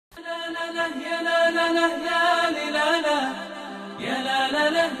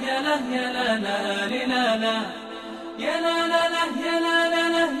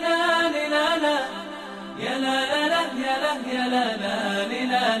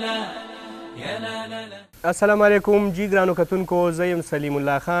السلام علیکم جی ګرانو کتونکو، زه یم سلیم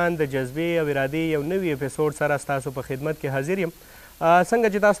الله خان د جذبې او ارادې یو نوي اپیسوډ سره ستاسو په خدمت کې حاضر یم. څنګه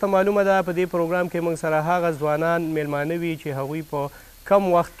چې تاسو ته معلومه ده په دې پروګرام کې موږ سره هغه ځوانان میلمانه وي چې هغوی په کم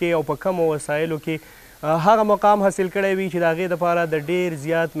وخت کې او په کمو وسایلو کې هغه مقام حاصل کړی وي چې د هغې دپاره د ډېر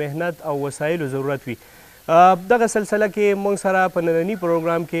زیات محنت او وسایلو ضرورت وي. دغه سلسله کې موږ سره په ننني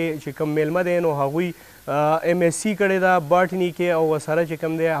پروګرام کې چې کوم میلمه دی نو هغوی MSc کړې ده باټني کې او ورسره چې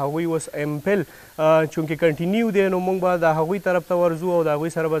کوم دی هغوی اوس MPhil چونکې کنټینیو دی نو موږ به د هغوی طرف ته ورځو او د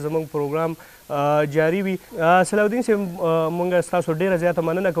هغوی سره به زموږ پروګرام جاري وي. صلاح الدین صاحب موږ ستاسو ډېره زیاته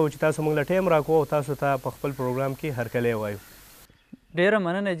مننه کوو چې تاسو موږ له ټایم راکوو او تاسو ته په خپل پروګرام کې هرکلی وایو. ډېره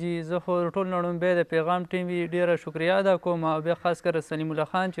مننه جي. زه خو ټول نړومبی د پیغام ټیم وي ډېره شکریه ادا کوم او بیا خاص کر سلیم الله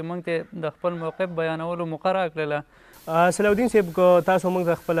خان چې موږ ته د خپل موقف بیانولو موقع راکړله. صلاح الدین صاحب تاسو موږ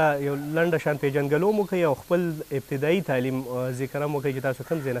ته خپله یو لنډه شان پیژنګلو هم وکړئ او خپل ابتدایي تعلیم ذکر هم وکړئ چې تاسو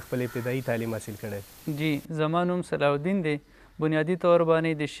کوم ځای نه خپل ابتدایي تعلیم حاصل کړی. جی زما نوم صلاح الدین دی. بنیادي طور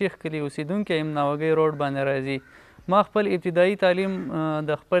باندې د شیخ کلي اوسیدونکی یم، ناوګۍ روډ باندې راځي. ما خپل ابتدایي تعلیم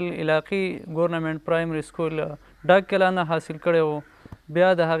د خپل علاقې ګورنمنټ پرایمري سکول ډاک کلا نه حاصل کړی و. بیا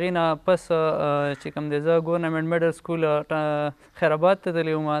د هغې نه پس چې کوم دی زه ګورنمنټ میډل سکول خیرآباد ته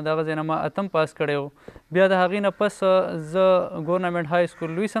تللی وم، دغه ځای نه ما 8م پاس کړی و. بیا د هغې نه پس زه ګورنمنټ های سکول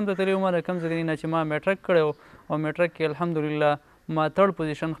لوی سم ته تللی وم، د کوم ځای نه چې ما میټرک کړی و او میټرک کې الحمدلله ما 3rd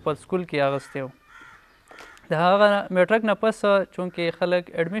پوزیشن خپل سکول کې اخیستی و. د هغه میټرک نه پس چونکې خلک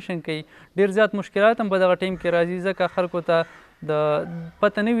اډمیشن کوي ډېر زیات مشکلات هم په دغه ټایم کې راځي، ځکه خلکو ته د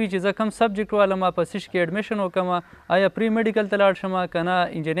پته نه وي چې زه کوم سبجیکټ والم په څه کې اډمیشن وکړم، آیا پری میډیکل ته لاړ شم که نه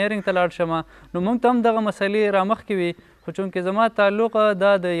انجینیرینګ ته لاړ شم. نو موږ ته هم دغه مسلې رامخکې وي، خو چونکې زما تعلق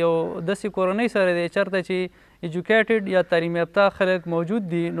دا د یو داسې کورنۍ سره دی چېرته چې ایجوکیټډ یا تعلیم یافته خلک موجود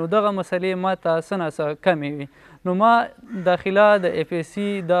دي، نو دغه مسلې ما ته څه ناڅه کمې وي. نو ما داخله د FSc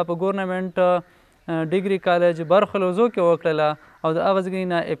دا په ګورنمنټ ډیګري کالج برخلوزو کې وکړله او د هغه ځای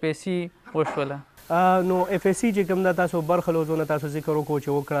نه FSc وشوله. نو FSc چې کوم ده تاسو برخلوزو نه تاسو ذکر وکړو چې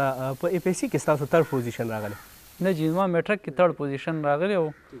وکړه په FSc کې ستاسو 3rd پوزیشن راغلی؟ نه جی ما میټرک کې 3rd پوزیشن راغلی و.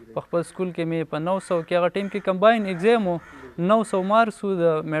 په خپل سکول کې مې په 900 کې هغه ټیم کې کمباین ایګزام و، 900 مارکس و د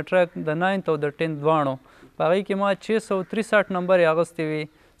میټرک د 9th او د 10th دواړو. په هغې کې ما 663 نمبر یې اخیستی وي،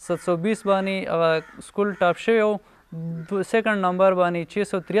 720 باندې هغه سکول ټاپ شوی و، 2nd نمبر باندې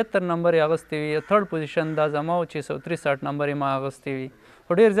 673 نمبر یې اخیستی وي، 3rd پوزیشن دا زما و 663 نمبر یې ما اخیستی وي.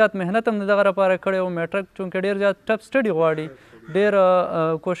 خو ډېر زیات محنت هم د دغه لپاره کړی و. میټرک چونکې ډېر زیات ټف سټډي غواړي، ډېر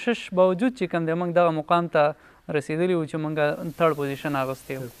کوشش باوجود چې کوم دی موږ دغه مقام ته رسېدلي وو چې موږ 3rd پوزیشن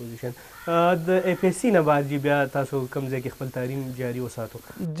اخیستی و. د FSc نه بعد جی بیا تاسو کوم ځای کې خپل تعلیم جاري وساتو؟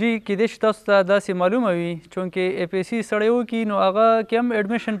 جی کیدای شي تاسو ته داسې معلومه وي چونکې FSc سړی وکړي نو هغه کې هم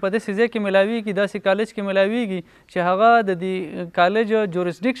اډمیشن په داسې ځای کې میلاویږي، داسې کالج کې میلاویږي چې هغه د دې کالج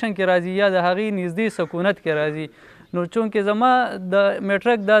جورسډکشن کې راځي یا د هغې نږدې سکونت کې راځي. نو چونکې زما د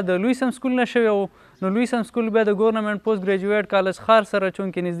میټرک دا د لوی سم سکول نه شوی و، نو لوی سم سکول بیا د ګورنمنټ پوسټ ګریجویټ کالج خار سره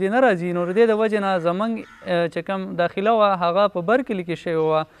چونکې نږدې نه راځي، نو د دې د وجې نه زموږ چې کوم داخله وه هغه په برکلي کې شوې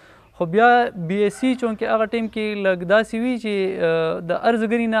وه. خو بیا BSc چونکې هغه ټیم کې لږ داسې وي چې د هر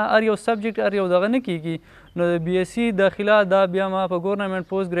زګري نه هر یو سبجیکټ هر یو دغه نه کېږي، نو د BSc داخله دا بیا ما په ګورنمنټ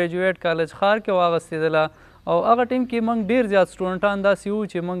پوسټ ګریجویټ کالج خار کې واغستېدله. او هغه ټیم کې موږ ډېر زیات سټوډنټان داسې وو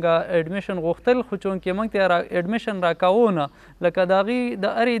چې موږ اډمیشن غوښتل، خو چونکې موږ ته اډمیشن راکاوه نه، لکه د هغې د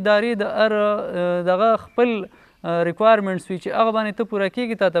هر ادارې د هر دغه خپل ریکوایرمنټس وي چې هغه باندې ته پوره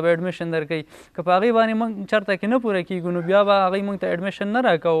کېږي تا ته به اډمیشن درکوي. که په هغې باندې موږ چېرته کې نه پوره کېږو نو بیا به هغوی موږ ته اډمیشن نه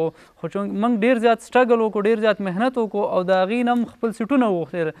راکوو. خو موږ ډېر زیات سټرګل وکړو، ډېر زیات محنت وکړو او د هغې نه هم خپل سیټونه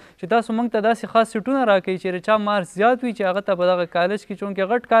وغوښتل چې تاسو موږ ته داسې خاص سیټونه راکوئ چې چا مارکس زیات وي چې هغه ته په دغه کالج کې چونکې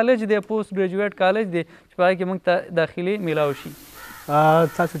غټ کالج دی، پوسټ ګریجویټ کالج دی، چې په هغې کې موږ ته داخلي میلاو شي.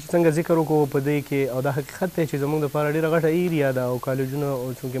 تاسو چې څنګه ذکر وکړو په دې کې او دا حقیقت دی چې زموږ دپاره ډېره غټه ایریا ده او کالجونه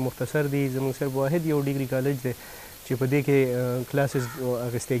چونکې مختصر دي، زموږ صرف واحد یو ډیګري کالج دی چې په دې کې کلاسز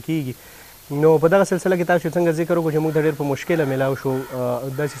اخیستی کېږي. نو په دغه سلسله کې تاسو څنګه ذکر وکړو چې موږ ته ډېر په مشکله میلاو شو،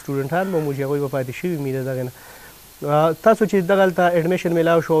 داسې سټوډنټان به مو چې هغوی به پاتې شوي وي د دغې نه. تاسو چې دغلته اډمیشن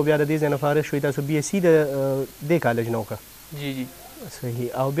میلاو شو بیا د دې ځای نه فارغ شوئ، تاسو BSc د دې کالج نه وکړه؟ جی جی صحیح.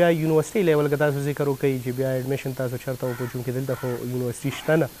 او بیا یونیورسټۍ لیول که تاسو ذکر وکړئ چې بیا اډمیشن تاسو چېرته وکړو چونکې دلته خو یونیورسټي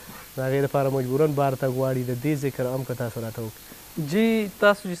شته نه، د هغې دپاره مجبوراً بهر تګ غواړي د دې ذکر هم که تاسو راته وکړئ. جی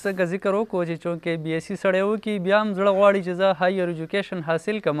تاسو چې څنګه ذکر وکړو چې چونکې بي ایس سی سړی وکړي بیا هم زړه غواړي چې زه هایر ایجوکیشن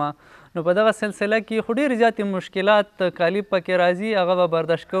حاصل کړم نو په دغه سلسله کې خو ډېرې زیاتې مشکلات تکالیف پکې راځي هغه به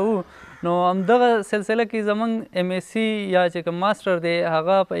برداشت کوو. نو همدغه سلسله کې زموږ ایم ایس سی یا چې کوم ماسټر دی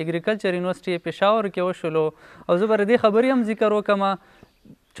هغه په اګریکلچر یونیورسټي پېښور کې وشولو او زه به د دې خبرې هم ذکر وکړم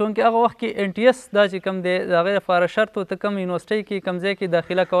چونکې هغه وخت کې ان ټي ایس دا چې کوم دی د هغې لپاره شرط و ته کوم یونیورسټۍ کې کوم ځای کې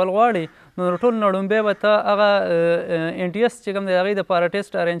داخله کول غواړې نو ټول نه لومبی به ته هغه ان ټي ایس چې کوم دی د هغې دپاره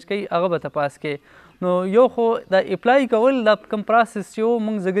ټیسټ ارینج کوي هغه به ته پاس کې. نو یو خو د اپلای کول دا کوم پروسس چې و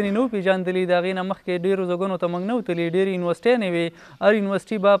موږ ځګنې نه وو پېژندلي د هغې نه مخکې ډېرو ځایونو ته موږ نه وو تللي ډېرې یونیورسټیانې وې هر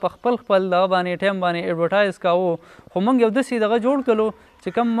یونیورسټي به په خپل دغه باندې ټایم باندې اډورټایز کاوه خو موږ یو داسې دغه جوړ کړلو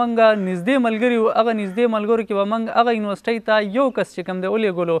چې کوم موږ نږدې ملګري وو هغه نږدې ملګرو کې به موږ هغه یونیورسټۍ ته یو کس چې کوم دی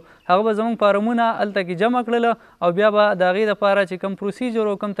ولېږلو هغه به زموږ فارمونه هلته کې جمع کړله او بیا به د هغې دپاره چې کوم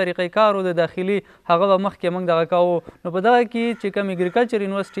پروسیجر او کوم طریقې کار و د داخلي هغه به مخکې موږ دغه کوو. نو په دغه کې چې کوم اګریکلچر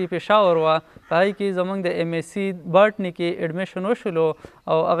یونیورسټي پېښور وه په هغې کې زموږ د ایم ایس سی باټني کې اډمیشن وشولو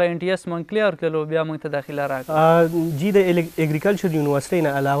او هغه ان ټي ایس موږ کلیر کړلو بیا موږ ته داخله راکړه. جی د اګریکلچر یونیورسټۍ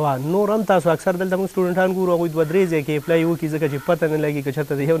نه علاوه نور هم تاسو اکثر دلته موږ سټوډنټان ګورو هغوی دوه درې ځای کې اپلای وکړي ځکه چې پته نه لګي که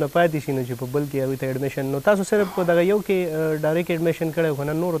چېرته د یو نه پاتې شي نو چې په بل کې هغوی ته اډمیشن نو تاسو صرف په دغه یو کې ډایرکټ اډمیشن کړی خو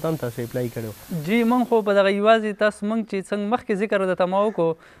نه نورو ته هم تاسو اپلای کړی؟ جی موږ خو په دغه یوازې تاسو موږ چې څنګه مخکې ذکر درته ما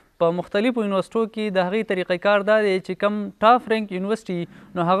وکړو په مختلفو یونیورسټو کې د هغې طریقې کار دا دی چې کم ټاپ رینک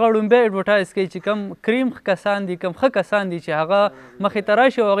یونیورسټي نو هغه لومبی اډورټایز کوي چې کم کریم کسان دي کم ښه کسان دي چې هغه مخې ته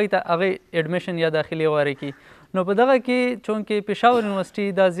راشي او هغې ته هغې اډمیشن یا داخلي ورکړي. نو په دغه کې چونکې پېښور یونیورسټي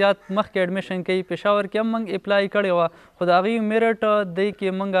دا زیات مخکې اډمیشن کوي پېښور کې هم موږ اپلای کړې وه خو د هغې میرټ دی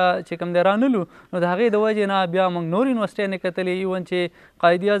کې موږ چې کوم دی رانلو نو د هغې د وجې نه بیا موږ نور یونیورسټیانې کتلې ایون چې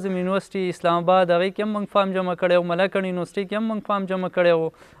قاید اعظم یونیورسټي اسلام آباد هغې کې هم موږ فارم جمع کړی و ملکن یونیورسټي کې هم موږ فارم جمع کړی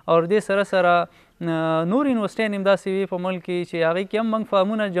و او دې سره سره نور یونیورسټیانې هم داسې وي په ملک کې چې هغې کې هم موږ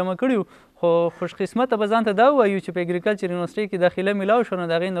فارمونه جمع کړي وو خو خوش قسمته به ځان ته دا ووایو چې په اګریکلچر یونیورسټۍ کې داخله میلاو شو نو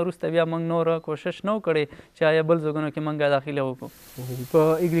د هغې نه وروسته بیا موږ نور کوشش نه و کړی چې آیا بل ځایونو کې موږ داخله وکړو. په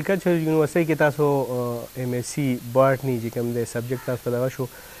اګریکلچر یونیورسټۍ کې تاسو ایم ایس سی باټني چې کوم دی سبجیکټ تاسو ته دغه شو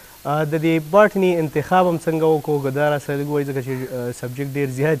د دې باټني انتخاب هم څنګه وکړو که دا راسره لږ ووایي ځکه چې سبجیکټ ډېر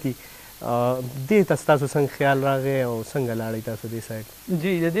زیات دي دې ته ستاسو څنګه خیال راغی او څنګه لاړئ تاسو دې سایډ؟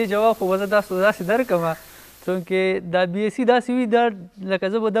 جی د دې جواب خو به زه تاسو داسې درکړم چونکې دا بي ایس سی داسې وي دا لکه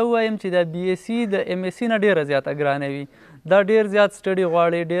زه به دا ووایم چې دا بي ایس سی د ایم ایس سی نه ډېره زیاته ګرانه وي دا ډېر زیات سټډي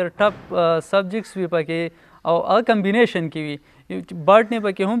غواړي ډېر ټپ سبجیکټس وي پکې او هغه کمبینیشن کې وي باټني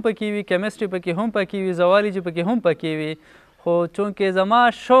پکې هم پکې وي کیمسټري پکې هم پکې وي زوالجي پکې هم پکې وي خو چونکې زما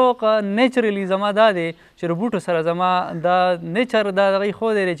شوق نیچرلی زما دا دی چې د بوټو سره زما دا نیچر دا دغې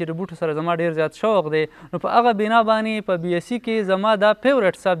ښودی دی چې د بوټو سره زما ډېر زیات شوق دی نو په هغه بنا باندې په بي ایس سی کې زما دا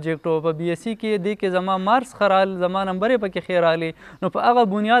فیورټ سبجیکټ و په بي ایس سی کې دې کې زما مارکس ښه رال زما نمبرې پکې ښې رالې نو په هغه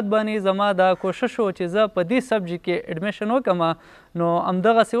بنیاد باندې زما دا کوشش و چې زه په دې سبجیکټ کې اډمیشن وکړم نو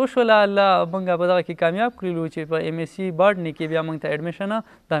همدغسې وشوله الله موږ په دغه کې کامیاب کړلو چې په ایم ایس سی باټني کې بیا موږ ته اډمیشن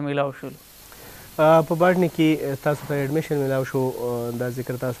دا میلاو شولو. په باټني کې تاسو ته اډمیشن میلاو شو دا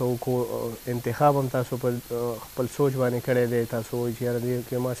ذکر تاسو وکړو انتخاب هم تاسو په خپل سوچ باندې کړی دی تاسو وایي چې یاره دې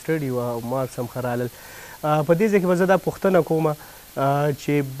کې ما سټډي وه او مارکس هم ښه رالل په دې ځای کې به زه دا پوښتنه کوم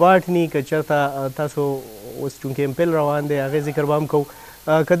چې باټني که چېرته تاسو اوس چونکې امپل روان دی هغې ذکر به هم کوو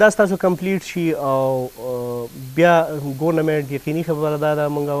که دا ستاسو کمپلیټ شي او بیا ګورنمنټ یقیني خبره دا ده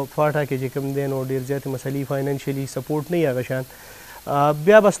موږ فاټا کې چې کوم دی نو ډېر زیاتې مسلې فاینانشلي سپورټ نه وي هغه شان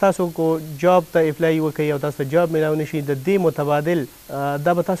بیا به ستاسو کو جاب ته اپلای وکړئ او تاسو ته جاب میلاو نه شي د دې متبادل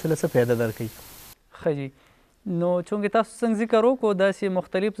دا به تاسو له څه فایده درکوي؟ ښه جي نو چونکې تاسو څنګه ذکر وکړو داسې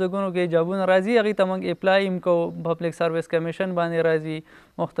مختلف ځایونو کې جابونه راځي هغې ته موږ اپلای هم کوو پبلک سروس کمیشن باندې راځي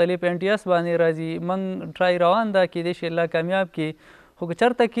مختلف ان ټي ایس باندې راځي موږ ټرای روان ده کیدای شي الله کامیاب کړي خو که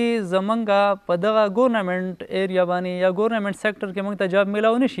چېرته کې زمونږ په دغه ګورنمنټ ایریا باندې یا ګورنمنټ سیکټر کې موږ ته جاب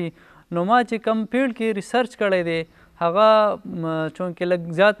میلاو نه شي نو ما چې کم فیلډ کې ریسرچ کړی دی هغه چونکې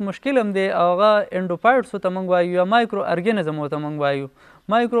لږ زیات مشکل هم دی او هغه انډوپایډس ورته موږ وایو یا مایکرو ارګینزم ورته موږ وایو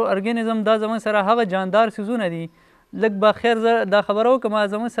مایکرو ارګینزم دا زموږ سره هغه جاندار څیزونه دي لږ به خیر زه دا خبره وکړم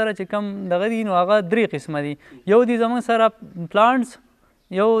زموږ سره چې کم دغه دي نو هغه درې قسمه دي یو دي زموږ سره پلانټس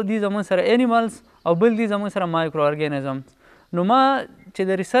یو دي زموږ سره انیملز او بل دي زموږ سره مایکرو ارګینزم نو ما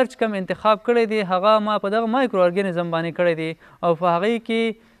چې د ریسرچ کم انتخاب کړی دی هغه ما په دغه مایکرو ارګینزم باندې کړی دی او په هغې کې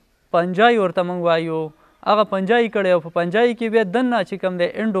پنجای ورته موږ وایو هغه پنجای کړی او په پنجای کې بیا دننه چې کوم دی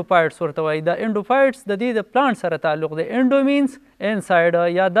انډوپایډس ورته وایي دا انډوپایډس د دې د پلانټ سره تعلق دی انډو مینس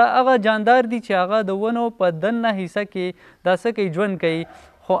انسایډ یا دا هغه جاندار دي چې هغه د ونو په دننه حصه کې دا څه کوي ژوند کوي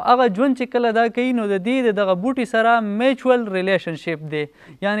خو هغه ژوند چې کله دا کوي نو د دې د دغه بوټي سره میچوال ریلیشنشپ دی،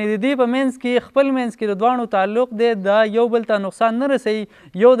 یعنی د دې په منځ کې خپل منځ کې د دواړو تعلق دی، دا یو بل ته نقصان نه رسوي،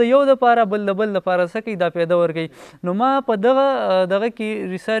 یو د یو دپاره بل د بل دپاره څه کوي دا پیدا ورکوي. نو ما په دغه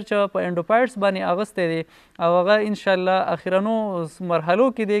کې ریسرچ په انډوپایډس باندې اغوستی دی او هغه انشاءالله اخرنو مرحلو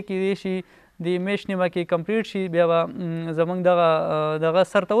کې دی کیدای شي د میاشت نیمه کې کمپلیټ شي، بیا به زموږ دغه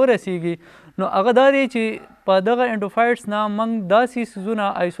سر ته ورسیږي. نو هغه دا دی چې په دغه انډوفایټس نه موږ داسې څیزونه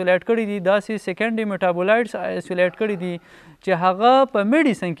آیسولیټ کړي دي، داسې سیکنډري میټابولایټس آیسولیټ کړي دي چې هغه په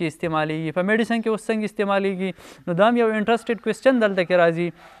میډیسن کې استعمالیږي. په میډیسن کې اوس څنګه استعمالیږي نو دا هم یو انټرسټډ کوېسچن دلته کې راځي،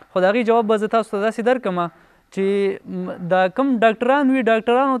 خو د هغې جواب به زه تاسو ته داسې درکړم چې دا کم ډاکټران وي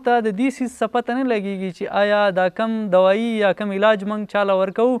ډاکټرانو ته د دې څیز څه پته نه لګېږي چې آیا دا کم دوایي یا کم علاج موږ چاله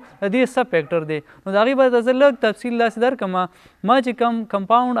ورکوو د دې څه فیکټر دی. نو د هغې به زه لږ تفصیل داسې درکړم. ما چې کم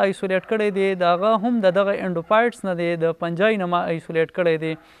کمپاونډ آیسولیټ کړی دی د هغه هم د دغه انډوپایټس نه دی، د پنجای نه ما آیسولیټ کړی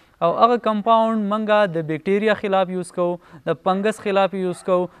دی او هغه کمپاونډ منګه د بیکټیریا خلاف یوز کوو، د فنګس خلاف یوز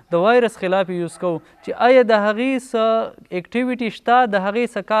کوو، د وایرس خلاف یوز کوو چې آیا د هغې څه اکټیویټي شته، د هغې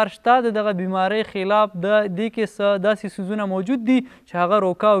څه کار شته د دغه بیمارۍ خلاف، د دې کې څه داسې څیزونه موجود دي چې هغه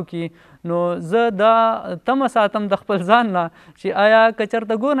روکاو کړي. نو زه دا تمه ساتم د خپل ځان نه چې آیا که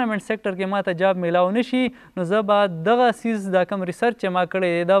چېرته ګورنمنټ سیکټر کې ماته جاب میلاو نه شي نو زه به دغه څیز دا کوم ریسرچ چې ما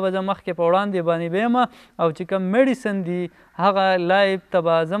کړی دی دا به زه مخکې په وړاندې باندې بیم او چې کوم میډیسن دي هغه لایب ته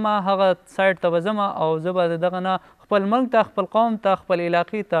به ځمه، هغه سایډ ته به ځمه او زه به د دغه نه خپل ملک ته، خپل قوم ته، خپل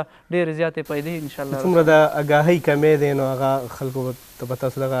علاقې ته ډېرې زیاتې پیدې انشاءالله. څومره د اګاهۍ کمی دی نو هغه خلکو ته به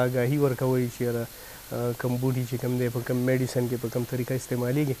تاسو دغه اګاهي ورکوئ چې کم بوټي چې کوم دی په کوم میډیسن کې په کوم طریقه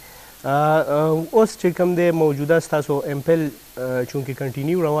استعمالیږي. اوس چې کوم دی موجوده ستاسو امپل چونکې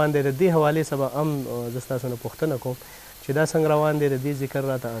کنټینیو روان دی، د دې حوالې څخه به هم زه ستاسو نه پوښتنه کوم چې دا څنګه روان دی، د دې ذکر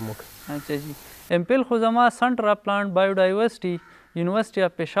راته هم وکړئ. اچھا جی، امپل خو زما سنټر اف پلانټ بایوډایورسټي یونیورسټي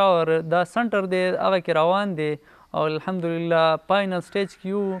اف پېښور دا سنټر دی هغه کې روان دی او الحمدلله فاینل سټیج کې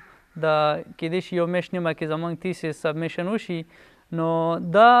یو د کیدای شي یو میاشت نیمه کې زموږ تیسیس سبمیشن وشي. نو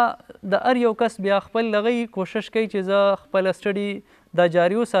دا د هر یو کس بیا خپل لغې کوشش کوي چې زه خپله سټډي دا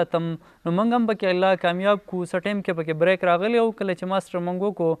جاري وساتم. نو موږ هم پکې الله کامیاب کړو، څه ټایم کې پکې بریک راغلی او کله چې ماسټر موږ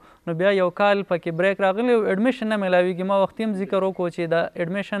وکړو نو بیا یو کال پکې بریک راغلی او ایډمیشن نه میلاویږي. ما وختي هم ذکر وکړو چې د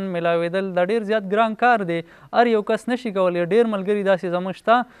ایډمیشن میلاوېدل دا ډېر زیات ګران کار دی، هر یو کس نشي کولی. ډېر ملګري داسې زموږ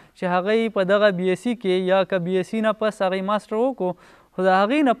شته چې هغوی په دغه بي ایس سی کې یا که بي ایس سی نه پس هغوی ماسټر وکړو خو د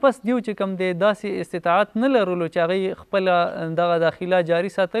هغې نه پس دیو چې کوم دی داسې استطاعت نه لرلو چې هغوی خپله دغه داخله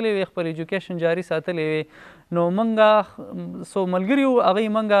جاري ساتلې وي، خپل ایجوکیشن جاري ساتلې وي. نو موږ څو ملګري وو هغوی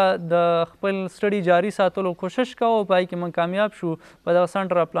موږ د خپل سټډي جاري ساتلو کوشش کوو، په هغې کې موږ کامیاب شو. په دغه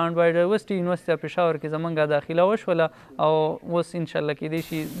سنټر اف پلانټ بایوډایورسټي یونیورسټي اف پېښور کې زموږ داخله وشوله او اوس انشاءالله کیدای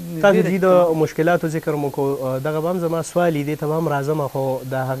شي. تاسو چې د مشکلاتو ذکر مو کوو دغه به هم زما سوال دې ته به هم راځم، خو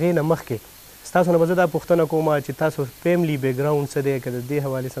د هغې نه مخکې ستاسو نه به زه دا پوښتنه کوم چې تاسو فیملی بیکګراوند څه دی، که د دې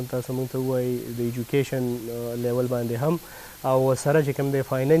حوالې سم تاسو موږ ته ووایئ د ایجوکیشن لیول باندې هم او سره چې کوم دی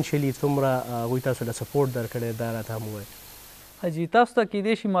فاینانشلی څومره هغوی تاسو له سپورټ درکړی دا راته هم ووایئ. جی تاسو ته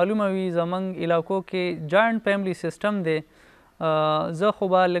کیدای شي معلومه وي زموږ علاقو کې جاینټ فیملی سیسټم دی. زه خو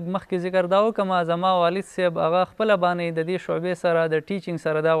به لږ مخکې ذکر دا وکړم زما والد صاحب هغه خپله باندې د دې شعبې سره د ټیچینګ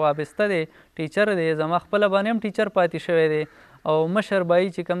سره دا وابسته دی، ټیچر دی، زما خپله باندې هم ټیچر پاتې شوی دی او مشر بایی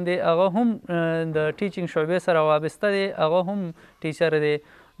چې کوم دی هغه هم د ټیچینګ شعبې سره وابسته دی، هغه هم ټیچر دی.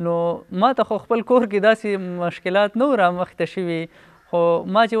 نو ما ته خو خپل کور کې داسې مشکلات نه و رامخته شوي، خو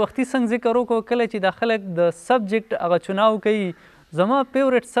ما چې وختي څنګه ذکر وکړو کله چې دا خلک د سبجیکټ هغه چناو کوي زما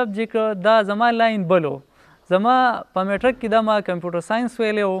فیورټ سبجیکټ دا زما لاین بلو. زما په میټرک کې دا ما کمپیوټر ساینس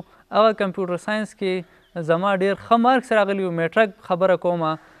ویلی و، هغه کمپیوټر ساینس کې زما ډېر ښه مارکس راغلي و. میټرک خبره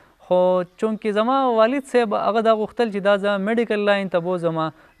کومه خو چونکې زما والد صاحب هغه دا غوښتل چې دا زه میډیکل لاین ته بوځم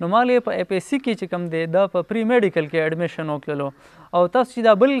نو ما یې په اپ ایس سی کې چې کوم دی دا په پری میډیکل کې ایډمیشن وکړلو. او تاسو چې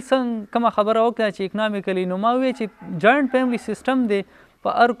دا بل څنګه کومه خبره وکړه چې اکنامیکلی نو ما وویل چې جاینټ فیملی سیسټم دی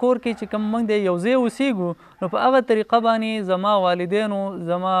په هر کور کې چې کوم موږ دی یو ځای اوسیږو نو په هغه طریقه باندې زما والدینو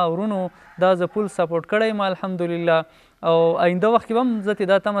زما ورونو دا زه فول سپورټ کړی یم الحمدلله. او آینده وخت کې به هم زه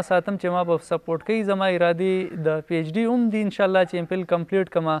دا تمه ساتم چې ما به سپورټ کوي. زما ارادې د پی ایچ ډي هم دي انشاءالله چې امپل کمپلیټ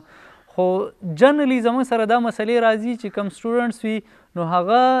کړم. خو جنرلی زموږ سره دا مسلې راځي چې کم سټوډنټس وي نو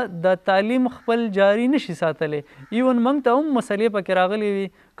هغه د تعلیم خپل جاري نشي ساتلی. ایون موږ ته هم مسلې پکې راغلي وي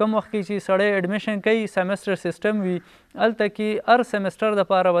کم وخت کې چې سړی ایډمیشن کوي سیمسټر سیسټم وي هلته کې هر سیمسټر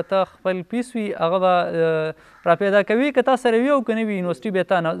دپاره به ته خپل فیس وي هغه به راپیدا کوي، که تا سره وي او که نه وي یونیورسټي بیا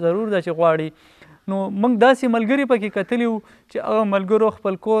تا ضرور ده چې غواړي. نو موږ داسې ملګري پکې کتلي وو چې هغه ملګرو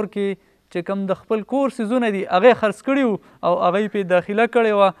خپل کور کې چې کوم د خپل کور څیزونه دي هغې خرڅ کړي وو او هغوی پې داخله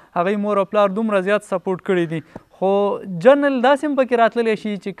کړې وه، هغوی مور او پلار دومره زیات سپورټ کړي دي. خو جنرال داسې هم پکې راتللی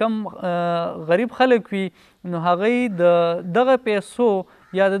شي چې کم غریب خلک وي نو هغوی د دغه پیسو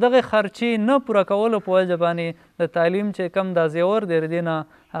یا د دغه خرچې نه پوره کولو په وجه باندې د تعلیم چې کم دا زیور دی د دې نه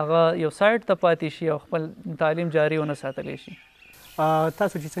هغه یو سایډ ته پاتې شي او خپل تعلیم جاري ونه ساتلی شي.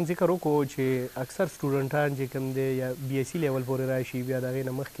 تاسو چې څنګه ذکر وکړو چې اکثر سټوډنټان چې کوم دی یا بي ایس سی لیول پورې راشي بیا د هغې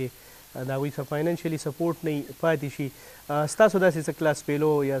نه مخکې د هغوی څه فاینانشلي سپورټ نه پاتې شي، ستاسو داسې څه کلاس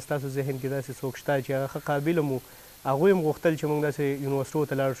فیلو یا ستاسو ذهن کې داسې څوک شته چې هغه ښه قابل مو هغوی هم غوښتل چې موږ داسې یونیورسټیو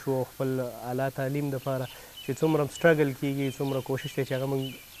ته لاړ شو خپل اعلی تعلیم دپاره چې څومره هم سټرګل کېږي څومره کوشش دی چې هغه موږ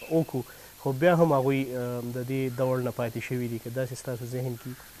وکړو خو بیا هم هغوی د دې دوړ نه پاتې شوي دي که داسې ستاسو ذهن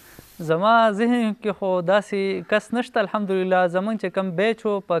کې؟ زما ذهن کې خو داسې کس نشته الحمدلله. زمونږ چې کوم بیچ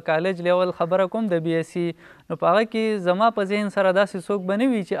و په کالج لیول خبره کوم د بي ایس سی نو په هغه کې زما په ذهن سره داسې څوک به نه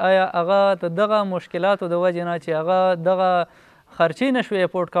وي چې آیا هغه د دغه مشکلاتو د وجې نه چې هغه دغه خرچې نه شوی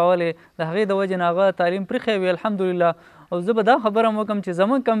افورډ کولی د هغې د وجې نه هغه تعلیم پرېښی وي الحمدلله. او زه به دا خبره هم وکړم چې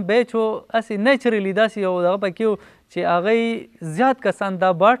زمونږ کوم بیچ و هسې نیچرلي داسې یو دغه پکې و چې هغوی زیات کسان دا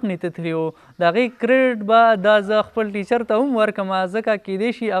باټني ته تللي وو د هغې کریډټ به دا زه خپل ټیچر ته هم ورکړم ځکه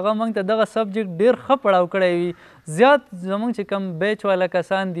کیدای شي هغه موږ ته دغه سبجیکټ ډېر ښه پړاو کړی وي. زیات زموږ چې کوم بیچ والا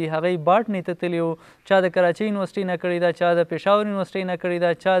کسان دي هغوی باټني ته تللي وو، چا د کراچۍ یونیورسټۍ نه کړې ده، چا د پېښور یونیورسټۍ نه کړې ده،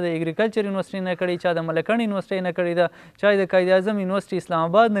 چا د اګریکلچر یونیورسټۍ نه کړې، چا د ملکڼ یونیورسټۍ نه کړې ده، چا د قائد اعظم یونیورسټۍ اسلام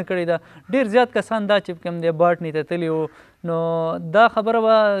آباد نه کړې ده. ډېر زیات کسان دا چې کوم دی باټني ته تللي وو. نو دا خبره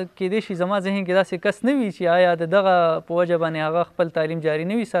به کیدای شي زما ذهن کې داسې کس نه وي چې آیا د دغه په وجه باندې هغه خپل تعلیم جاري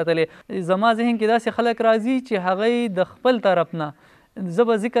نه وي ساتلی. زما ذهن کې داسې خلک راځي چې هغوی د خپل طرف نه زه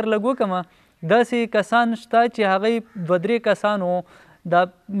به ذکر لږ وکړم داسې کسان شته چې هغوی 2-3 کسانو دا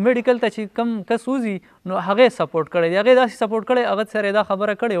میډیکل ته چې کم کس وځي نو هغې سپورټ کړی دی، هغې داسې سپورټ کړی هغه سره دا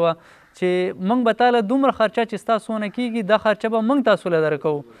خبره کړې وه چې موږ به تاله دومره خرچه چې ستا څونه کېږي دا خرچه به موږ تاسو له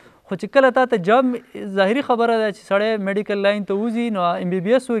درکوو. خو چې کله تا ته جاب ظاهري خبره ده چې سړی میډیکل لاین ته وځي نو ام بي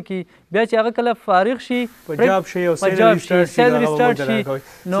بي اس وکړي بیا چې هغه کله فارغ شي په جاب شي او سیلري سټارټ شي.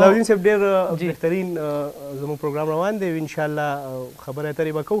 نو الدین صاحب ډېر بهترین زموږ پروګرام روان دی انشاءالله خبرې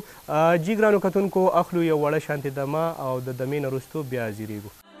اترې به کوو. جي ګرانو کتونکو اخلو یو وړه شانتې دمه او د دمې نه وروستو بیا حاضرېږو.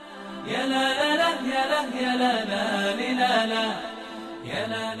 یا لا لا لا یا لا یا لا لا لا لا یا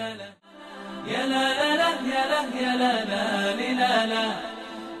لا لا لا یا لا لا لا یا لا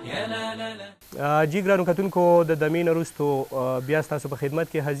یا لا لا لا لا. جی ګرانو کتونکو د دمې نه وروستو بیا ستاسو په خدمت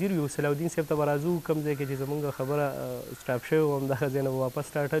کې حاضر یو. صلاح الدین صاحب ته به راځو کوم ځای کې چې زموږ خبره سټاپ شوې وه همدغه ځای نه به واپس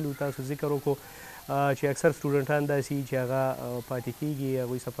سټارټلو. تاسو ذکر وکړو چې اکثر سټوډنټان داسې چې هغه پاتې کېږي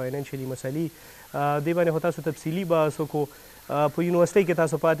هغوی څه فاینانشلي مسلې دې باندې خو تاسو تفصیلي بحث وکړو. په یونیورسټۍ کې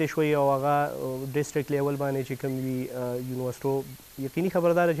تاسو پاتې شوئ او هغه ډسټرکټ لیول باندې چې کوم وي یونیورسټو یقیني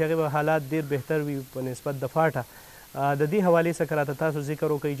خبردار چې هغې به حالات ډېر بهتر وي په نسبت د فاټه. د دې حوالې څخه راته تاسو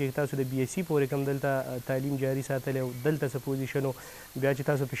ذکر وکړئ چې تاسو د بي ایس سی پورې کوم دلته تعلیم جاري ساتلی او دلته څه پوزیشن و بیا چې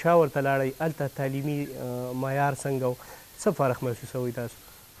تاسو پېښور ته لاړئ هلته تعلیمي معیار څنګه و څه فرق محسوسوئ تاسو؟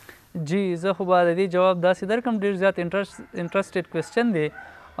 جی زه خو به د دې جواب داسې درکړم ډېر زیات انټرسټډ کوېسچن دی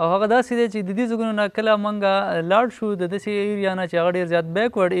او هغه داسې دی چې د دې ځایونو نه کله موږ لاړ شو د داسې ایریا نه چې هغه ډېر زیات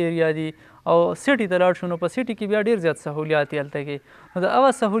بیکورډ ایریا دي او سټي ته لاړ شو نو په سټي کې بیا ډېر زیات سهولیات دي هلته کې. نو د هغه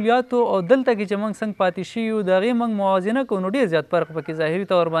سهولیاتو او دلته کې چې موږ څنګه پاتې شوي یو د هغې موږ موازنه کوو نو ډېر زیات فرق پکې ظاهري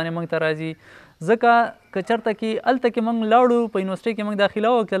طور باندې موږ ته راځي. ځکه که چېرته کې هلته کې موږ لاړو په یونیورسټۍ کې موږ داخله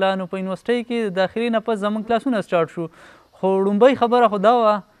وکړله نو په یونیورسټۍ کې د داخلي نه پس زموږ کلاسونه سټارټ شو. خو لومبۍ خبره خو دا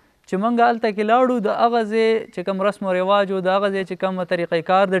وه چې موږ هلته کې لاړو د هغه ځای چې کوم رسم و رواج و د هغه ځای چې کوم طریقې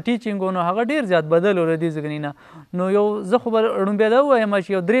کار د ټیچینګ و نو هغه ډېر زیات بدل و له دې ځایونې نه. نو یو زه خو به لومبیا دا ووایم چې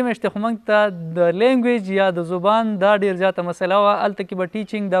یو 3 میاشتې خو موږ ته د لینګویج یا د زبان دا ډېر زیاته مسله وه. هلته کې به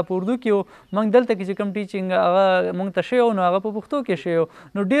ټیچینګ دا په اردو کې و، موږ دلته کې چې کوم ټیچینګ هغه موږ ته شوی و نو هغه په پښتو کې شوی و.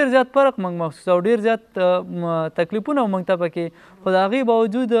 نو ډېر زیات فرق موږ محسوسوو، ډېر زیات تکلیفونه موږ ته پکې. خو د هغې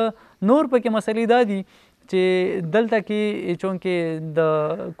باوجود نور پکې مسلې دا دي چې دلته کې چونکې د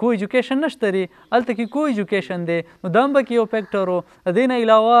کو ایجوکیشن نشته دی، هلته کې کو ایجوکیشن دی نو دا هم پکې یو فیکټر و. د دې نه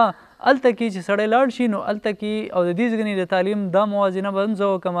علاوه هلته کې چې سړی لاړ شي نو هلته کې او د دې ځګنې د تعلیم دا موازنه به هم زه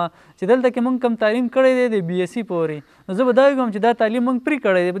وکړم چې دلته کې موږ کوم تعلیم کړی دی د بي ایس سی پورې نو زه به دا وکړم چې دا تعلیم موږ پرې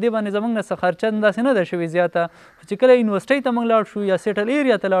کړی دی، په دې باندې زموږ نه څه خرچه داسې نه ده شوې زیاته. چې کله یونیورسټۍ ته موږ لاړ شو یا سیټل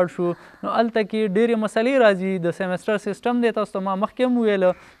ایریا ته لاړ شو نو هلته کې ډېرې مسلې راځي. د سیمسټر سیسټم دی، تاسو ته ما مخکې هم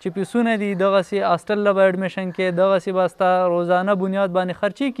ویله چې پیسونه دي، دغسې هاسټل له به اډمیشن کې دغسې به ستا روزانه بنیاد باندې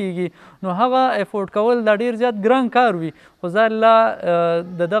خرچې کېږي نو هغه افورډ کول دا ډېر زیات ګران کار وي. خو زه الله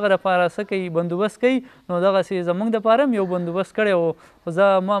د دغه لپاره څه کوي بندوبست کوي نو دغسې زموږ دپاره هم یو بندوبست کړی و. خو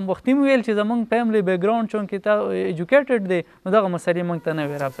زه ما وختي هم ویل چې زموږ فیملی بیکګراونډ چونکې تا ایجوکیټډ دی نو دغه مسلې موږ ته نه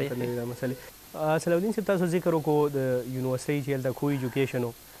وې راپېښې. صلاح الدین صاحب تاسو ذکر وکړو د یونیورسټۍ چې هلته کو ایجوکیشن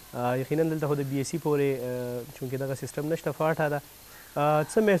و یقینا دلته خو د بي اس سي پورې چونکې دغه سیسټم نشته فاټه ده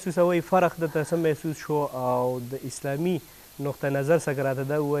څه محسوسوئ فرق درته څه محسوس شو او د اسلامي نقطه نظر څخه راته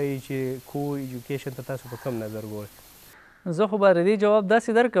دا ووایي چې کو ایجوکیشن ته تاسو په کم نظر ګورئ زه خو به د دې جواب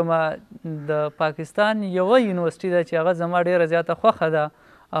داسې درکړم د پاکستان یوه یونیورسټي ده چې هغه زما ډېره زیاته خوښه ده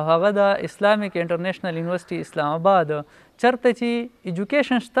او هغه د اسلامیک انټرنیشنل یونیورسټي اسلام آباد چېرته چې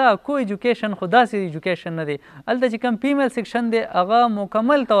ایجوکیشن شته کو ایجوکیشن خو داسې ایجوکیشن نه دی هلته چې کوم فیمیل سیکشن دی هغه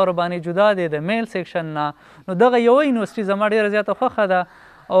مکمل طور باندې جدا دی د میل سیکشن نه نو دغه یوه یونیورسټي زما ډېره زیاته خوښه ده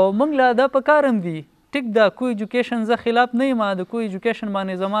او موږ له دا په کار هم دي ټیک ده کو ایجوکیشن زه خلاف نه یم د کو ایجوکیشن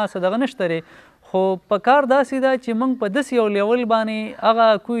باندې زما څه دغه نشته دی خو په کار داسې ده چې موږ په داسې یو لیول باندې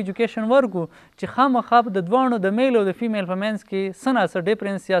هغه کو ایجوکیشن ورکو چې خامخا د دواړو د میل او د فیمیل په منځ کې څه ناڅه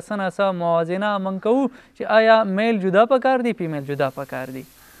ډیفرنس یا څه ناڅه موازنه موږ کوو چې آیا میل جدا پکار دی فیمیل جدا پکار دی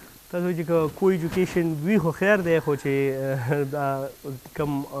تاسو چې کو ایجوکیشن وي خو خیر دی خو چې دا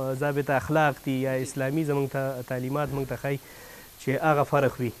کم ضابطه اخلاق دي یا اسلامي زموږ ته تعلیمات موږ ته ښایي چې هغه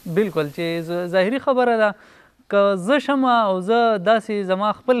فرق وي بالکل چې ظاهري خبره ده که زه شم او زه داسې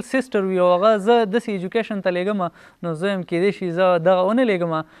زما خپل سیسټر وي او هغه زه داسې ایجوکیشن ته لیږم نو زه هم کیدای شي زه دغه ونه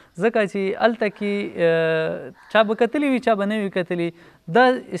لیږم ځکه چې هلته کې چا به کتلي وي چا به نه وي کتلي دا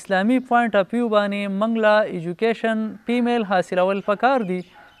اسلامي پوینټ اف ویو باندې موږ له ایجوکیشن فیمیل حاصلول پکار دي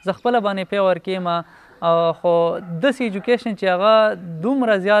زه خپله باندې پی ورکوم خو داسې ایجوکیشن چې هغه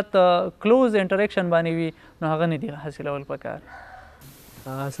دومره زیات کلوز انټریکشن باندې وي نو هغه نه دي حاصلول پکار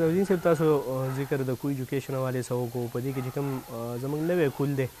الدین صاحب تاسو ذکر د کو ایجوکیشن حوالې څه وکړو په دې کې چې کوم زموږ نوی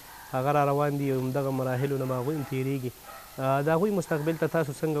کول دی هغه را روان دي همدغه مراحلو نه به هغوی هم تېرېږي د هغوی مستقبل ته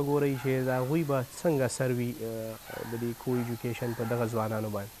تاسو څنګه ګورئ چې د هغوی به څنګه اثر وي د دې کو ایجوکیشن په دغه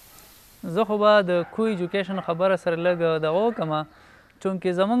ځوانانو باندې زه خو به د کو ایجوکیشن خبره سره لږ دغه وکړم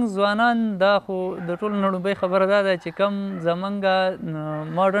چونکې زموږ ځوانان دا خو د ټولو نه لومړۍ خبره دا ده چې کوم زموږ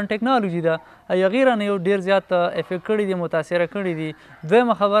ماډرن ټیکنالوژي ده هغې رانه یو ډېر زیات افیکټ کړي دي متاثره کړي دي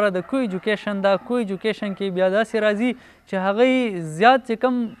دویمه خبره د کو ایجوکیشن دا کو ایجوکیشن کې بیا داسې راځي چې هغوی زیات چې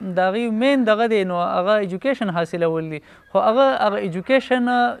کوم د هغوی مین دغه دی نو هغه ایجوکیشن حاصلول دي خو هغه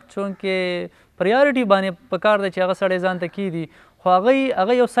ایجوکیشن چونکې پریارټي باندې پکار ده چې هغه سړی ځان ته کیدي خو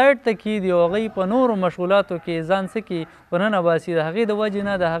هغه یو سایډ ته کیدي او هغوی په نورو مشغولاتو کې ځان څه کي ورننه باسي د هغې د وجې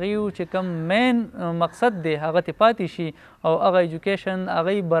نه د هغوی چې کوم مین مقصد دی هغه ترې پاتې شي او هغه ایجوکیشن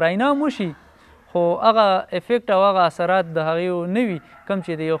هغوی براینا وشي خو هغه افیکټ او هغه اثرات د هغوی نه وي کوم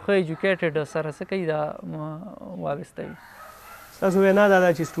چې د یو ښه ایجوکیټډ سره څه کوي دا وابسته وي ستاسو وینا دا ده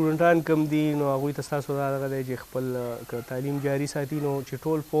چې سټوډنټان کم دي نو هغوی ته ستاسو دا دغه دی چې خپل تعلیم جاري ساتي نو چې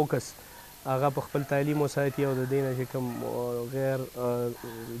ټول فوکس هغه په خپل تعلیم وساتي او د دې نه چې کوم غیر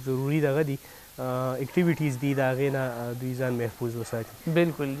ضروري دغه دي اکټیویټیز دي د هغې نه دوی ځان محفوظ وساتي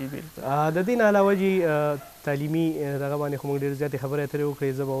بالکل جی بالکل د دې نه علاوه جی تعلیمي دغه باندې خو موږ ډېرې زیاتې خبرې اترې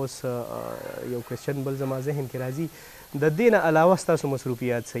وکړې زه به اوس یو کوېسچن بل زما ذهن کې راځي د دې نه علاوه ستاسو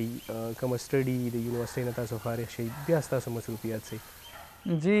مصروفیات صحیح کومه سټډي د یونیورسټۍ نه تاسو فارغ شئ بیا ستاسو مصروفیات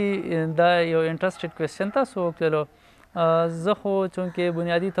صحیح جی دا یو انټرسټډ کوېسچن تاسو وکړلو زه خو چونکې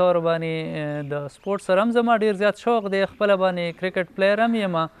بنیادي طور باندې د سپورټ سره هم زما ډېر زیات شوق دی خپله باندې کرکټ پلیر هم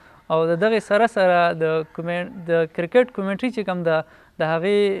یم او د دغې سره سره د کرکټ کومنټري چې کوم ده د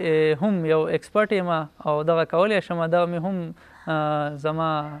هغې هم یو ایکسپرټ یم او دغه کولی شم دغه مې هم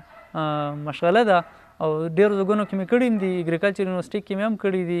زما مشغله ده او ډېرو ځایونو کې مې کړي هم دي اګریکلچر یونیورسټۍ کې مې هم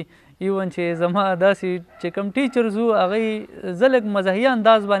کړي دي ایون چې زما داسې چې کوم ټیچرز وو هغوی زه لږ مزاحیه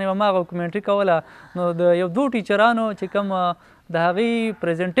انداز باندې به ما هغه کومنټري کوله نو د یو دوه ټیچرانو چې کوم د هغوی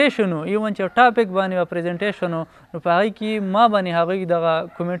پریزنټیشن و ایون چې یو ټاپک باندې به پریزنټیشن و نو په هغوی کې ما باندې هغوی دغه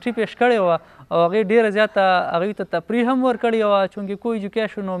کومنټري پیش کړې وه او هغوی ډېره زیاته هغوی ته تفریح هم ورکړې وه چونکې کو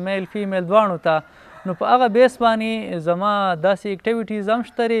ایجوکیشن و میل فیمیل دواړو ته نو په هغه بیس باندې زما داسې اکټیویټیز هم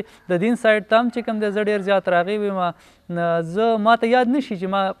شته دی د دین سایډ ته هم چې کوم دی زه ډېر زیات راغی ویم زه ما ته یاد نشي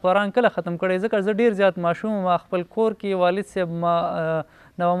چې ما قرآن کله ختم کړی ځکه زه ډېر زیات ماشوم ما خپل کور کې والد صاحب ما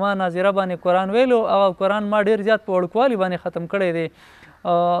نوما ناظره باندې قرآن ویلو او قرآن ما ډېر زیات په وړوکوالي باندې ختم کړی دی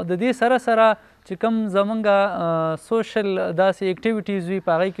د دې سره سره چې کوم زمونږ سوشل داسې اکټیویټیز وي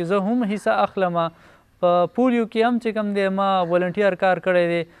په هغې کې زه هم حصه اخلم په پولیو کې هم چې کوم دی ما ولنټیر کار کړی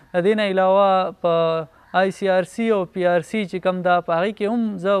دی د دې نه علاوه په آی سی آر سی او پی آر سی چې کوم ده په هغې کې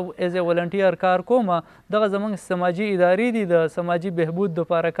هم زه ایز ا ولنټیر کار کوم دغه زموږ سماجي ادارې دي د سماجي بهبود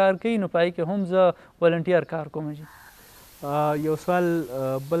دپاره کار کوي نو په هغې کې هم زه ولنټیر کار کوم جي یو سوال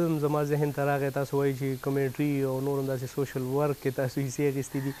بل هم زما ذهن ته راغی تاسو وایي چې کمیونټري او نور هم داسې سوشل ورک کې تاسو حصې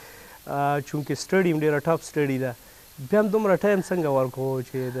اخیستې دي چونکې سټډي هم ډېره ټف سټډي ده بیا هم دومره ټایم څنګه ورکوو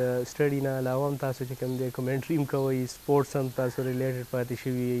چې د سټډي نه علاوه هم تاسو چې کوم دی کومنټري هم کوئ سپورټس هم تاسو ریلیټډ پاتې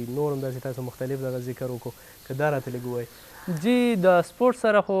شوي نور هم داسې تاسو مختلف دغه ذکر وکړو که دا راته لږ ووایئ جی د سپورټ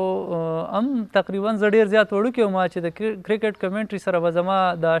سره خو هم تقریبا زه ډېر زیات وړوکی وم چې د کرکټ کمنټري سره به زما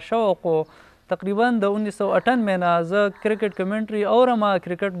د شوق و تقریبا د 1998 نه زه کرکټ کمنټري اورم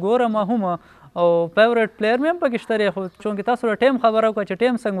کرکټ ګورم هم او فیورټ پلیر مې هم پکې شته دی خو چونکې تاسو له ټایم خبره وکړه چې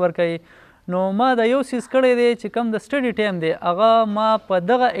ټایم څنګه ورکوي نو ما د یو څیز کړی دی چې کم د سټډي ټایم دی هغه ما په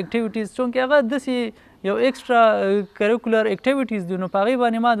دغه اکټیویټیز چونکې هغه داسې یو ایکسټرا کریکولر اکټیویټیز دي نو په هغې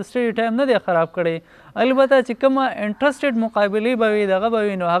باندې ما د سټډي ټایم نه دی خراب کړی البته چې کومه انټرسټډ مقابلې به وي دغه به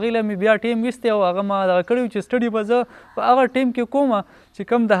وي نو هغې له مې بیا ټیم ویستی او هغه ما دغه کړی چې سټډي به زه په هغه ټیم کې کومه چې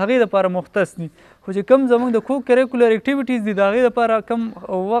کوم د هغې دپاره مختص دي خو چې کوم زموږ د کو کریکولر اکټیویټیز دي د هغې دپاره کوم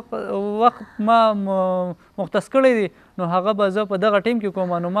وخت ما مختص کړی دی نو هغه به زه په دغه ټیم کې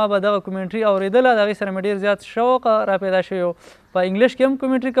کوم نو ما به دغه کومنټري اورېدله د هغې سره مې ډېر زیات شوق را پیدا شوی و په انګلیش کې هم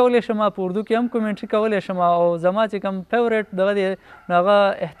کومنټري کولی شم په اردو کې هم کومنټري کولی شم او زما چې کوم فیورټ دغه دی نو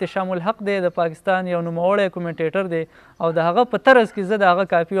هغه احتشام الحق دی د پاکستان یو نوموړی کومنټیټر دی او د هغه په طرز کې زه د هغه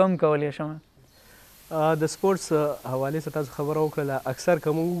کاپي هم کولی شم د سپورټس حوالې څخه تاسو خبره وکړله اکثر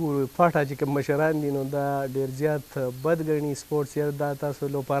که موږ وګورو پاټه چې کوم مشران دي نو دا ډېر زیات بد ګڼي سپورټس یا دا تاسو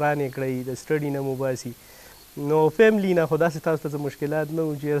لوپاران یې کړئ د سټډي نه مو باسي نو فیملی نه خو داسې تاسو ته څه مشکلات نه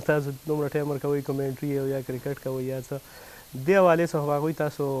وو چې تاسو دومره ټایم ورکوئ کومنټري او یا کرکټ کوئ یا څه دې حوالې څخه هغوی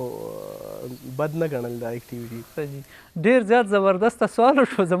تاسو بد نه ګڼل دا اکټیویټي ډېر زیات زبردسته سوال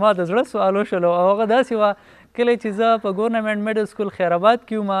وشو زما د زړه سوال وشلو او هغه داسې وه کله چې زه په ګورنمنټ میډل سکول خیرآباد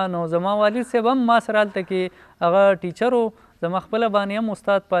کې وم نو زما والد صاحب هم ما سره هلته کې هغه ټیچر و زما خپله باندې هم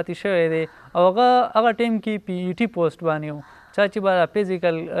استاد پاتې شوی دی او هغه ټایم کې پی ای ټي پوسټ باندې و چا چې به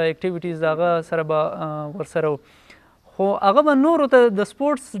فزیکل اکټیویټیز د هغه سره به ورسره و خو هغه به نورو ته د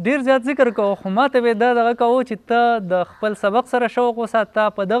سپورټس ډېر زیات ذکر کوو خو ما ته به دا دغه کوو چې ته د خپل سبق سره شوق وساته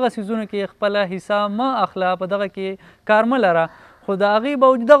په دغه څیزونو کې خپله حصه مه اخله په دغه کې کار مه لره خو د هغې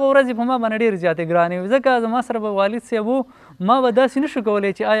باوجود دغه ورځې په ما باندې ډېرې زیاتې ګرانې وې ځکه زما سره به والد صاحب و ما به داسې نشو کولی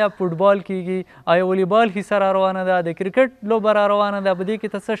چې آیا فوټبال کیږي آیا والیبال حصه را روانه ده د کرکټ لوبه را روانه ده په دې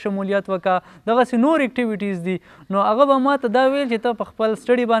کې ته څه شمولیت وکړه دغسې نور اکټیویټیز دي نو هغه به ما ته دا ویل چې ته په خپل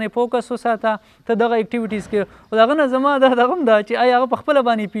سټډي باندې فوکس وساته ته دغه اکټیویټیز کې خو د هغه نه زما دغه هم ده چې آیا هغه په خپله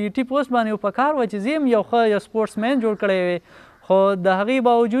باندې پی ای ټي پوسټ باندې په کار وه چې زه هم یو ښه یو سپورټس مین جوړ کړی وی خو د هغې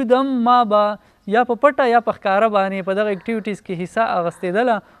باوجود هم ما به یا په پټه یا په ښکاره باندې په دغه اکټیویټیز کې حصه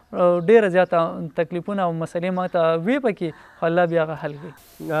اخیستېدله ډېره زیاته تکلیفونه او مسلې ما ته وې پکې خو الله بیا هغه حل کړي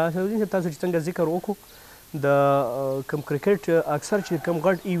شهابالدین صاحب تاسو چې څنګه ذکر وکړو د کوم کرکټ اکثر چې کوم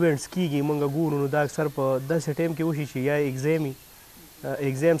غټ ایونټس کیږي موږ ګورو نو دا اکثر په داسې ټایم کې وشي چې یا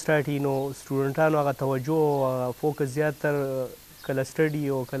ایگزام سټارټ نو سټوډنټانو هغه توجه او فوکس زیاتر کله سټډي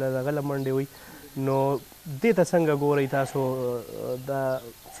او کله دغه له منډې وي نو دې ته څنګه ګورئ تاسو دا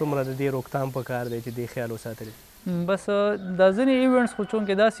څومره د دې روکتام په کار دی چې دې خیال وساتلی بس دا ځینې ایونټس خو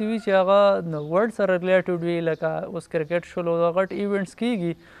چونکې داسې وي چې هغه د ورلډ سره ریلیټډ وي لکه اوس کرکټ شول او غټ ایونټس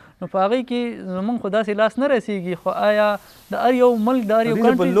کیږي نو په هغې کې زمونږ خو داسې لاس نه رسېږي خو آیا د هر یو ملک د هر یو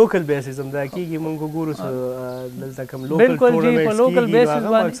کنټري په لوکل بیسز هم دا کېږي موږ ګورو دلته کوم لوکل ټورنمنټس کېږي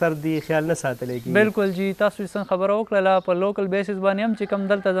هغه اکثر دې خیال نه ساتلی کېږي بلکل جی تاسو چې څنګه خبره وکړله په لوکل بیسز باندې هم چې کوم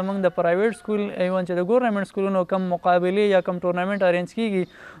دلته زموږ د پرایویټ سکول ایون چې د ګورنمنټ سکولونو کم مقابلې یا کم ټورنمنټ ارینج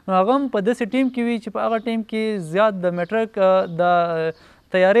کېږي نو هغه هم په داسې ټیم کې وي چې په هغه ټیم کې زیات د میټرک د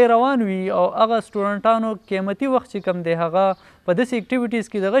تیاری روان وي او هغه سټوډنټانو قیمتي وخت چې کم دی هغه په داسې اکټیویټیز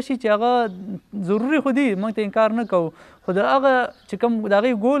کې دغه شي چې هغه ضروري خو دي موږ ته انکار نه کوو خو د هغه چې کوم د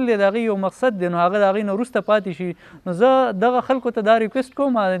هغې ګول دی د هغې یو مقصد دی نو هغه د هغې نه وروسته پاتې شي نو زه دغه خلکو ته دا ریکویسټ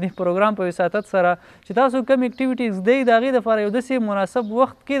کوم د دې پروګرام په وساطت سره چې تاسو کوم اکټیویټیز دی د هغې دپاره یو داسې مناسب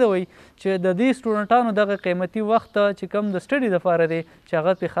وخت کېدوئ چې د دې سټوډنټانو دغه قیمتي وخت چې کوم د سټډي دپاره دی چې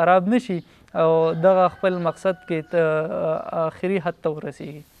هغه پرې خراب نه شي او دغه خپل مقصد کې آخري حد ته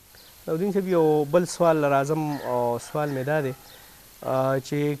ورسیږي الدین صاحب یو بل سوال راځم او سوال مې دا دی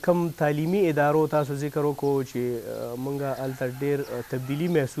چې کوم تعلیمي ادارو تاسو ذکر وکړو چې موږ هلته ډېر تبدیلي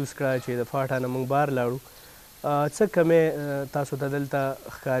محسوس کړه چې د فاټا نه موږ بار لاړو څه کمې تاسو ته دلته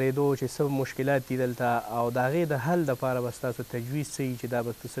ښکارېدو چې څه مشکلات دي دلته او د هغې د حل دپاره به ستاسو تجویز څه وي چې دا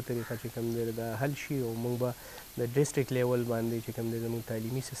به په څه طریقه چې کوم دی د حل شي او موږ به د ډسټرکټ لیول باندې چې کوم دی زموږ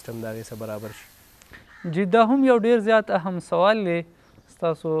تعلیمي سیسټم د هغې سره برابر شي جی دا هم یو ډېر زیات اهم سوال دی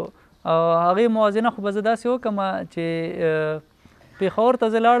ستاسو هغې موازنه خو به زه داسې وکړم چې پېښور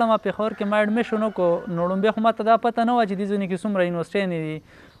ته زه لاړم پېښور کې ما اډمیشن وکړو نو لومبۍ خو ما ته دا پته نه وه چې دې ځینې کې څومره یونیورسټیانې دي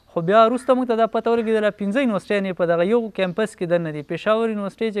خو بیا وروسته موږ ته دا پته ولګېدله 5 یونیورسټیانې په دغه یو کیمپس کې دننه دي. پېښور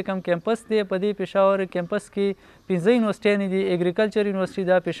یونیورسټۍ چې کوم کیمپس دی په دې پېښور کیمپس کې 5 یونیورسټیانې دي. اګریکلچر یونیورسټي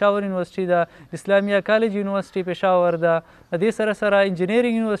ده، پېښور یونیورسټي ده، اسلامیه کالج یونیورسټي پېښور ده، د دې سره سره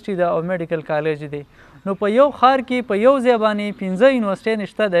انجینیرینګ یونیورسټي ده او میډیکل کالج دی. نو په یو ښار کې په یو ځای باندې 15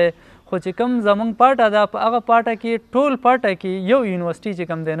 یونیورسټیانې شته دی، خو چې کوم زموږ پاټه ده په هغه پاټه کې ټول پاټه کې یو یونیورسټي چې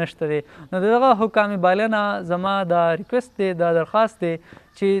کوم دی نشته دی. نو د دغه حکام بلنه زما دا ریکوست دی، دا درخواست دی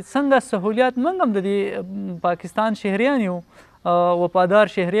چې څنګه سهولیات موږ هم د دې پاکستان شهریان یو، وفادار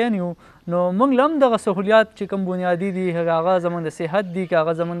شهریان یو، نو موږ له هم دغه سهولیات چې کوم بنیادي دي، هغه زموږ د صحت دي، که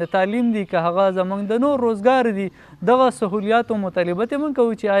هغه زموږ د تعلیم دي، که هغه زموږ د نور روزګار دي، دغه سهولیاتو مطالبه ته موږ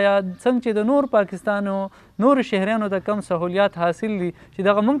کوو چې آیا څنګه چې د نور پاکستانو نور شهریانو ته کم سهولیات حاصل دي چې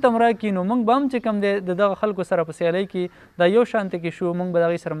دغه موږ ته هم راکړي، نو موږ به هم چې کوم دی د دغه خلکو سره په سیالۍ کې دا یو شانته کې شو، موږ به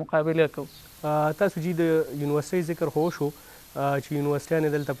د هغې سره مقابله کوو. تاسو جی د یونیورسټۍ ذکر خو وشو چې یونیورسټیانې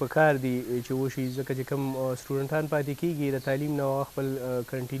دلته په کار دي چې وشي، ځکه چې کوم سټوډنټان پاتې کېږي د تعلیم نه خپل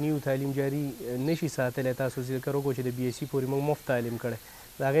کنټینیو تعلیم جاري نشي ساتلی. تاسو ذکر وکړو چې د بي ایس سی پورې موږ مفت تعلیم کړی،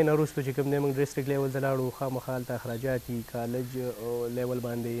 د هغې نه وروسته چې کوم دی موږ ډسټرکټ لیول ته لاړو، خامخا هلته اخراجات دي کالج لیول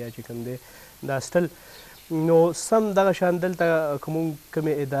باندې یا چې کوم دی دا سټل. نو سم دغه شان دلته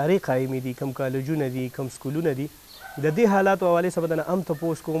کومې ادارې قایمې دي، کوم کالجونه دي، کوم سکولونه دي، د دې حالاتو حوالې څخه به درنه هم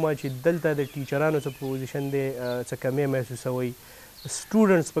تپوس کوم چې دلته د ټیچرانو څه پوزیشن دی، څه کمی محسوسوئ،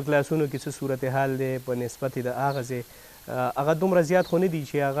 سټوډنټس په کلاسونو کې څه صورتحال دی په نسبت د هغه ځای، هغه دومره زیات خو نه دي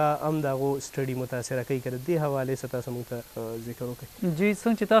چې هغه هم د هغو سټډي متاثره کوي. که د دې حوالې څه تاسو موږ ته ذکر وکړئ. جی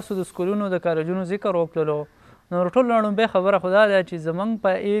څنګه چې تاسو د سکولونو د کالجونو ذکر وکړلو، نو ټول لومړی خبره خو دا ده چې زموږ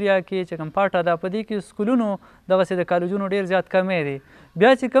په ایریا کې چې کوم پاټه ده په دې کې سکولونو دغسې د کالجونو ډېر زیات کمی دی.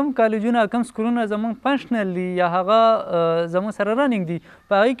 بیا چې کوم کالجونه کوم سکولونه زموږ فنکشنل دي یا هغه زموږ سره رننګ دي،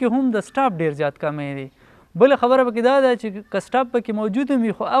 په هغې کې هم د سټاف ډېر زیات کمی دی. بله خبره پکې دا ده چې که سټاف پکې موجود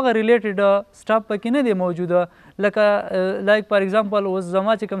وي خو هغه ریلیټډ سټاف پکې نه دی موجوده، لکه لایک فار ایگزامپل اوس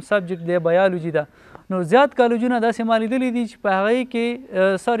زما چې کوم سبجیکټ دی بیالوجي ده، نو زیات کالجونه داسې ما لیدلي دي چې په هغې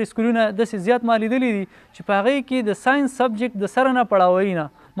کې سوري سکولونه داسې زیات ما لیدلي دي چې په هغې کې د ساینس سبجیکټ د سره نه پړاوی نه.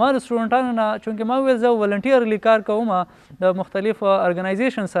 ما د سټوډنټانو نه چونکې ما وویل زه ولنټیرلی کار کوم د مختلفو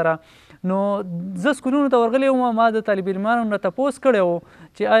ارګنایزیشن سره، نو زه سکولونو ته ورغلی وم، ما د طالب علمانو نه تپوس کړی و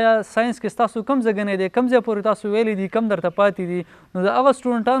چې آیا ساینس کې ستاسو کوم ځای دی، کوم ځای پورې تاسو ویلی دي، کوم درته پاتې دي. نو د هغه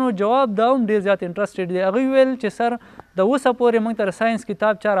سټوډنټانو جواب دا هم ډېر زیات انټرسټډ دی. هغوی ویل چې سر د اوسه پورې موږ ته ساینس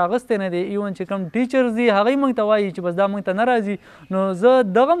کتاب چا راغستی نه دی، ایون چې کوم ټیچرز دي هغوی موږ ته وایي چې بس دا موږ ته نه راځي. نو زه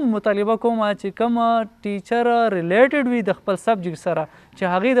دغه مطالبه کوم چې کوم ټیچر ریلیټډ وي د خپل سبجیکټ سره چې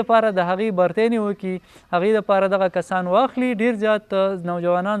هغې دپاره د هغې برتنې وکړي، هغې دپاره دغه کسان واخلي. ډېر زیات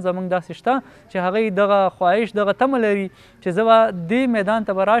نوجوانان زموږ داسې شته چې هغوی دغه خواهش دغه تمه لري چې زه به دې میدان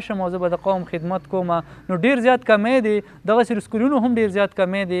ته به راشم او زه به د قوم خدمت کوم. نو ډېر زیات کمی دی، دغسې سکولونو هم ډېر زیات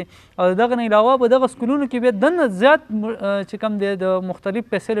کمی دی، او د دغه نه علاوه په دغه سکولونو کې بیا دننه زیات چې کوم دی د مختلف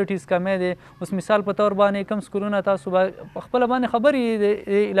فیسیلیټیز کمی دی. اوس مثال په طور باندې کوم سکولونه تاسو به په خپله باندې خبرې د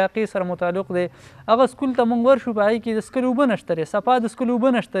علاقې سره متعلق دی، هغه سکول ته موږ ورشو په هغې کې د څښلو اوبه نشته دی، صفا د څښلو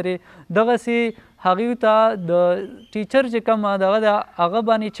اوبه نشته دی. دغسې هغوی ته د ټیچر چې کوم دغه د هغه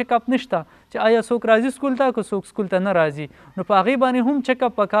باندې چیک اپ نشته چې آیا څوک راځي سکول ته که څوک سکول ته نه راځي. نو په هغې باندې هم چیک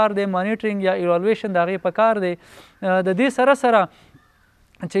اپ پکار دی، مانیټرینګ یا ایوالویشن د هغې پکار دی. د دې سره سره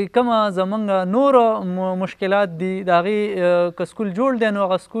چې کومه زموږ نور مشکلات دي د هغې که سکول جوړ دی، نو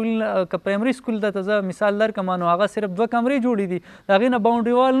هغه سکول که پرایمري سکول ته زه مثال درکړم نو هغه صرف 2 کمرې جوړې دي، د هغې نه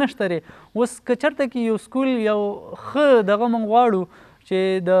باونډري وال نشته دی. اوس که چېرته کې یو سکول یو ښه دغه موږ غواړو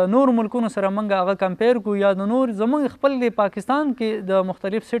چې د نور ملکونو سره موږ هغه کمپیر کړو یا د نور زموږ خپل د پاکستان کې د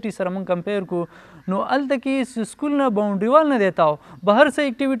مختلف سټي سره موږ کمپیر کړو، نو هلته کې سکول نه باونډري وال نه دی تاو، بهر څه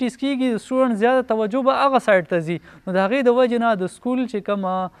اکټیویټیز کېږي، سټوډنټ زیاته توجه به هغه سایډ ته ځي. نو د هغې د وجې نه د سکول چې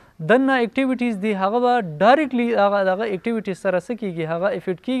کومه دننه اکټیویټیز دي هغه به ډایرکټلی هغه دغه اکټیویټیز سره څه کېږي، هغه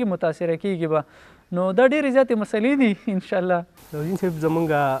افیکټ کېږي، متاثره کېږي به. نو دا ډېرې زیاتې مسلې دي انشاءالله. الدین صاحب زموږ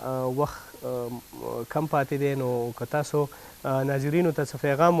وخت کم پاتې دی، نو که تاسو ناظرینو ته څه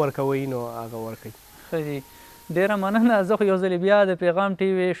پیغام ورکوئ نو هغه ورکوئ. ښه دي، ډېره مننه. زه خو یو ځلې بیا د پیغام ټي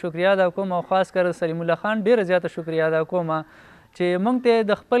وي شکریه ادا کوم، او خاص کر سلیم الله خان ډېره زیاته شکریه ادا کوم چې موږ ته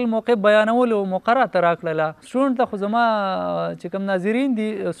د خپل موقف بیانولو موقع راته راکړله. سټوډنټ ته خو زما چې کوم ناظرین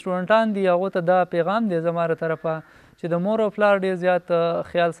دي سټوډنټان دي هغو ته دا پیغام دی زما له طرفه چې د مور او پلار ډېر زیات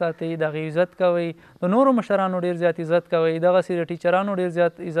خیال ساتئ، د هغې عزت کوئ، د نورو مشرانو ډېر زیات عزت کوئ، دغسې د ټیچرانو ډېر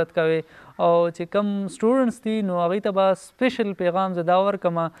زیات عزت کوئ، او چې کوم سټوډنټس دي نو هغوی ته به سپیشل پیغام زه دا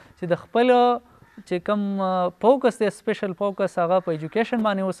ورکړم چې د خپل چې کوم فوکس دی سپیشل فوکس هغه په ایجوکیشن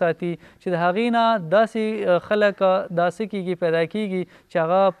باندې وساتي چې د هغې نه داسې خلک داسې کیږي پیدا کیږي چې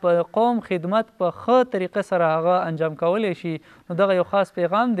هغه په قوم خدمت په ښه طریقه سره هغه انجام کولی شي. نو دغه یو خاص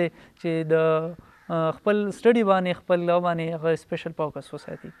پیغام دی چې د خپل سټډي باندې خپل باندې هغه سپیشل فوکس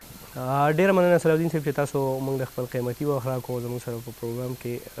وساتي. ډېره مننه صلاح الدین صاحب چې تاسو موږ د خپل قیمتي وخت راکړو زموږ سره په پروګرام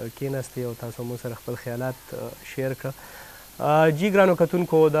کې کېناستې او تاسو موږ سره خپل خیالات شیر کړه. جی ګرانو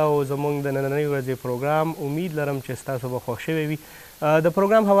کتونکو دا و زموږ د نننۍ ورځې پروګرام. امید لرم چې ستاسو به خوښ شوی وي. د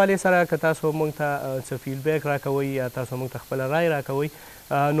پروګرام حوالې سره که تاسو موږ ته څه فیډبیک راکوئ یا تاسو موږ ته خپله رای راکوئ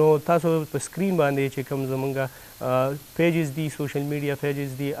نو تاسو په سکرین باندې چې کوم زموږ پیجز دي سوشل میډیا پیجز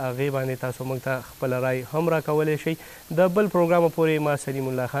دي هغې باندې تاسو موږ ته خپله رای هم راکولی شئ. د بل پروګرام پورې ما سلیم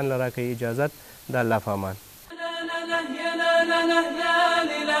الله خان له راکوي اجازت. د الله په امان.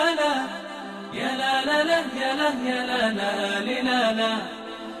 يا لا لا لا يا لا يا لا لا لا لا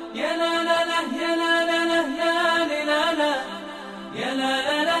يا لا لا لا يا لا لا لا يا لا لا يا لا يا لا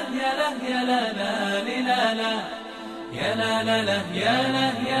يا لا يا لا لا لا يا لا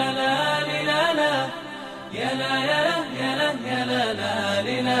يا لا يا لا يا لا يا لا يا لا يا لا لا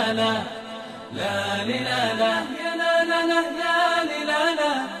لا لا لا يا لا لا لا يا لا لا لا يا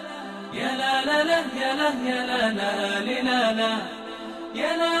لا يا لا يا لا لا يا لا لا لا يا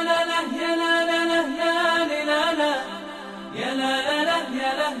لا لا لا يا لا لا يا لا لا لا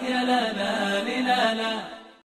يا لا يا لا لا